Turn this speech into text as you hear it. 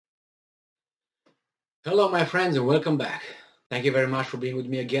Hello, my friends, and welcome back. Thank you very much for being with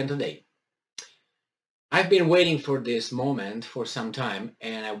me again today. I've been waiting for this moment for some time,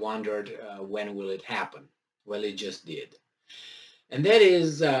 and I wondered when will it happen. Well, it just did, and that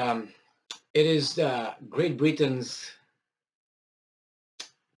is it is Great Britain's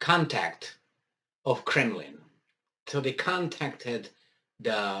contact of Kremlin. So they contacted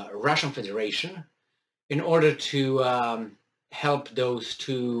the Russian Federation in order to help those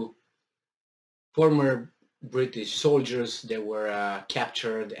two former British soldiers that were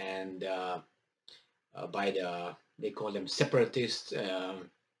captured and by they call them separatists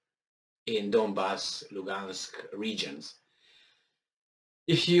in Donbass, Lugansk regions.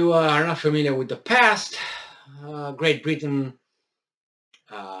 If you are not familiar with the past, Great Britain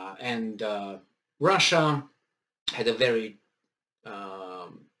and Russia had a very,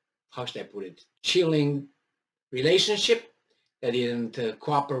 how should I put it, chilling relationship. They didn't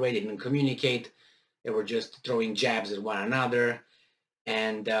cooperate, didn't communicate. They were just throwing jabs at one another.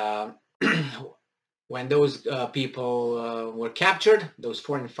 And when those people were captured, those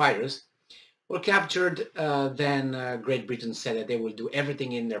foreign fighters were captured, then Great Britain said that they will do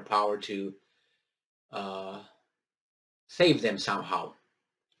everything in their power to save them somehow.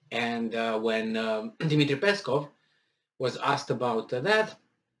 And when Dmitry Peskov was asked about that,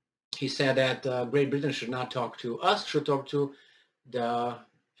 he said that Great Britain should not talk to us, should talk to the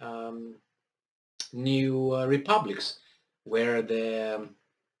new republics where the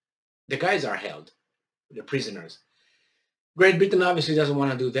guys are held, the prisoners. Great Britain obviously doesn't want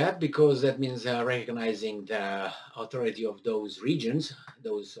to do that because that means recognizing the authority of those regions,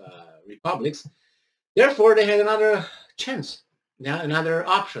 those republics. Therefore, they had another chance, another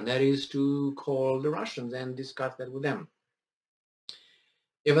option, that is to call the Russians and discuss that with them.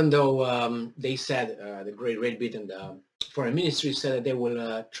 Even though they said, the Great Britain, the foreign ministry said that they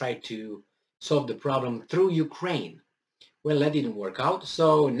will try to solve the problem through Ukraine. Well, that didn't work out.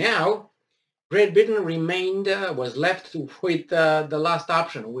 So now Great Britain remained, was left with the last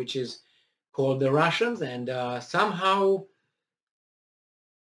option, which is call the Russians and somehow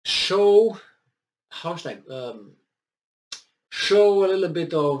show, how should I, show a little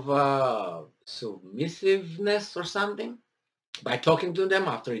bit of submissiveness or something by talking to them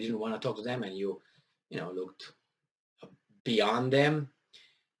after you didn't want to talk to them and you looked beyond them.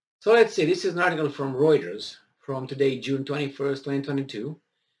 So let's see, this is an article from Reuters from today, June 21st, 2022.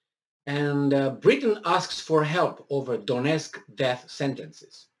 And Britain asks for help over Donetsk death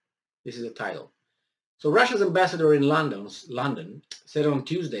sentences. This is the title. So Russia's ambassador in London said on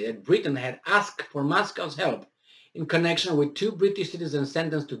Tuesday that Britain had asked for Moscow's help in connection with two British citizens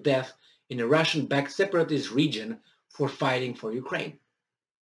sentenced to death in a Russian-backed separatist region for fighting for Ukraine.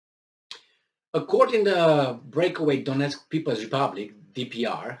 According to the breakaway Donetsk People's Republic,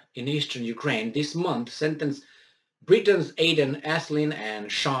 DPR, in eastern Ukraine, this month sentenced Britain's Aidan Aslin and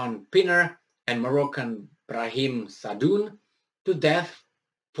Sean Pinner and Moroccan Brahim Sadoun to death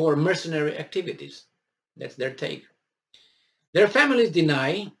for mercenary activities. That's their take. Their families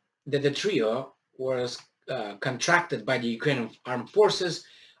deny that the trio was contracted by the Ukrainian armed forces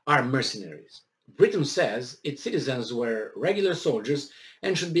are mercenaries. Britain says its citizens were regular soldiers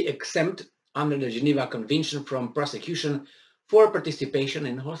and should be exempt under the Geneva Convention from prosecution for participation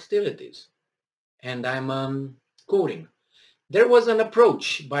in hostilities. And I'm quoting, there was an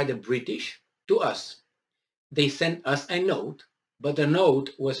approach by the British to us. They sent us a note, but the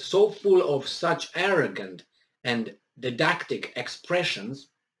note was so full of such arrogant and didactic expressions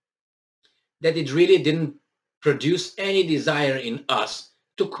that it really didn't produce any desire in us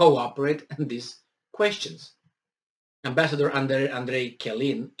to cooperate in these questions. Ambassador Andrei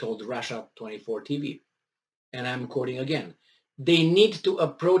Kelin told Russia 24 TV, and I'm quoting again, they need to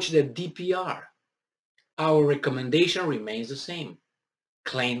approach the DPR. Our recommendation remains the same.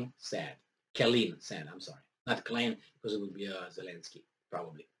 Kelin said, I'm sorry, not Klein, because it would be Zelensky,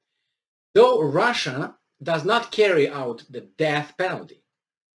 probably. Though Russia does not carry out the death penalty,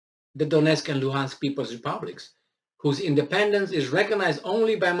 the Donetsk and Luhansk People's Republics, whose independence is recognized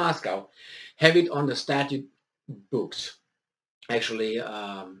only by Moscow, have it on the statute books. Actually,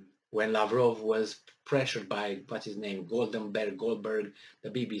 when Lavrov was pressured by, what's his name, Goldberg, the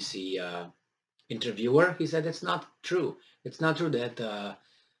BBC interviewer, he said it's not true. It's not true that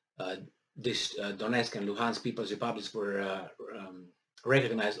this Donetsk and Luhansk People's Republics were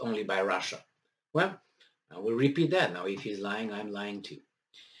recognized only by Russia. Well, I will repeat that. Now, if he's lying, I'm lying too.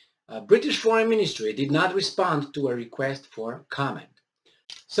 British Foreign Ministry did not respond to a request for comment.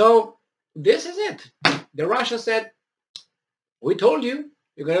 So this is it. The Russia said, we told you,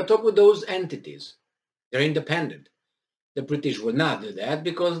 you got to talk with those entities. They're independent. The British will not do that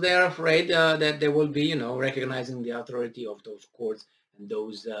because they're afraid that they will be, recognizing the authority of those courts and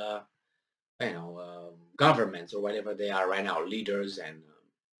those, governments or whatever they are right now, leaders and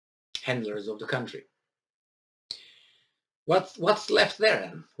handlers of the country. What's left there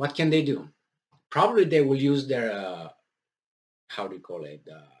then? What can they do? Probably they will use their, how do you call it,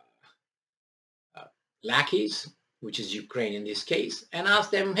 lackeys, which is Ukraine in this case, and ask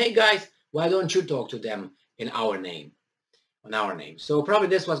them, hey guys, why don't you talk to them in our name? On our name. So probably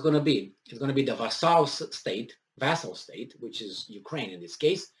that's what's going to be. It's going to be the vassal state, which is Ukraine in this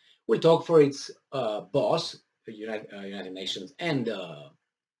case, will talk for its boss, United Nations and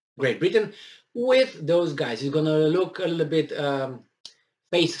Great Britain, with those guys. It's going to look a little bit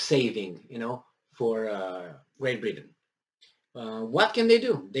face-saving, for Great Britain. What can they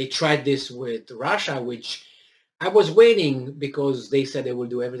do? They tried this with Russia, which I was waiting because they said they will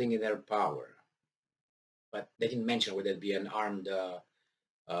do everything in their power. But they didn't mention would it be an armed, I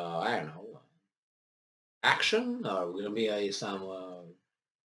don't know, action, or will it be some,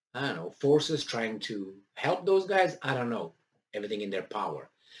 I don't know, forces trying to help those guys? I don't know. Everything in their power.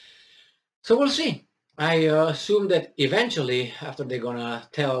 So we'll see. I assume that eventually, after they're gonna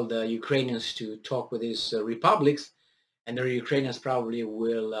tell the Ukrainians to talk with these republics, and the Ukrainians probably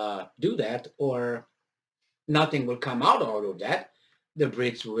will do that, or nothing will come out of that, the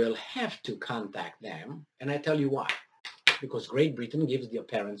Brits will have to contact them. And I tell you why. Because Great Britain gives the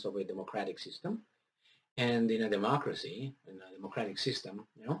appearance of a democratic system. And in a democracy, in a democratic system,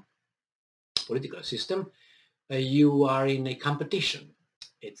 political system, you are in a competition.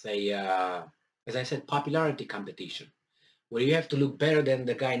 It's a, as I said, popularity competition, where you have to look better than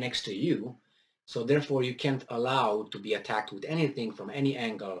the guy next to you. So therefore, you can't allow to be attacked with anything from any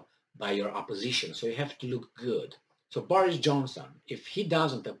angle by your opposition. So you have to look good. So Boris Johnson, if he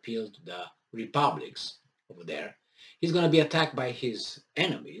doesn't appeal to the republics over there, he's going to be attacked by his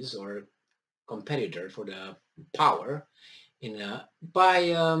enemies or competitor for the power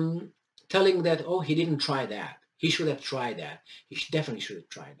by telling that, oh, he didn't try that. He should have tried that. Definitely should have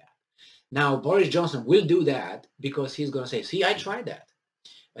tried that. Now, Boris Johnson will do that because he's going to say, see, I tried that.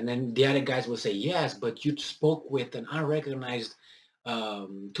 And then the other guys will say, yes, but you spoke with an unrecognized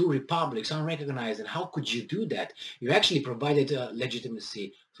two republics, unrecognized, and how could you do that? You actually provided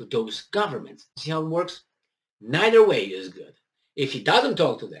legitimacy to those governments. See how it works? Neither way is good. If he doesn't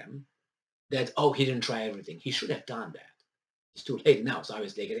talk to them, that, oh, he didn't try everything. He should have done that. It's too late now, so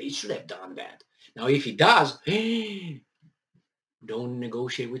obviously he should have done that. Now, if he does, don't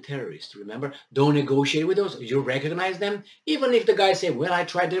negotiate with terrorists. Remember, don't negotiate with those. You recognize them, even if the guy say, "Well, I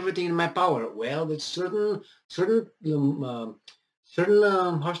tried everything in my power." Well, with certain how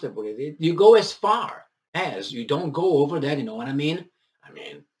should I put it? You go as far as you don't go over that. You know what I mean?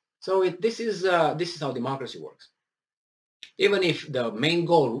 So this is how democracy works. Even if the main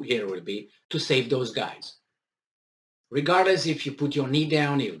goal here will be to save those guys. Regardless if you put your knee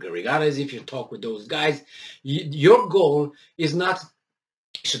down, regardless if you talk with those guys, your goal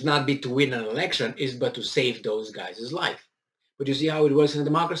should not be to win an election, but to save those guys' life. But you see how it works in a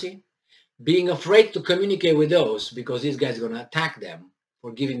democracy? Being afraid to communicate with those because these guys are going to attack them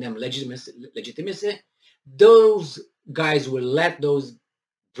for giving them legitimacy, those guys will let those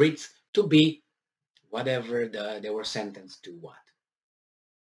Brits to be whatever they were sentenced to what.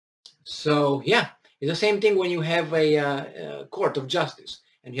 So yeah, it's the same thing when you have a court of justice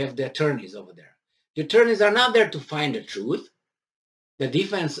and you have the attorneys over there. The attorneys are not there to find the truth. The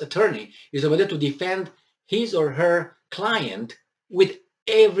defense attorney is over there to defend his or her client with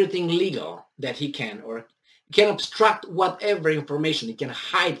everything legal that he can, or can obstruct whatever information. He can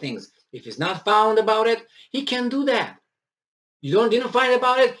hide things. If he's not found about it, he can do that. You didn't find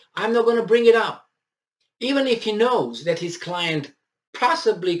about it, I'm not going to bring it up. Even if he knows that his client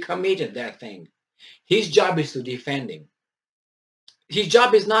possibly committed that thing, his job is to defend him. His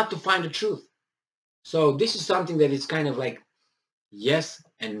job is not to find the truth. So this is something that is kind of like yes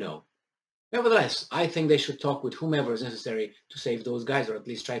and no. Nevertheless, I think they should talk with whomever is necessary to save those guys, or at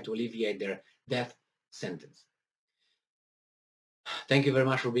least try to alleviate their death sentence. Thank you very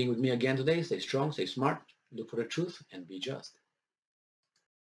much for being with me again today. Stay strong, stay smart, look for the truth, and be just.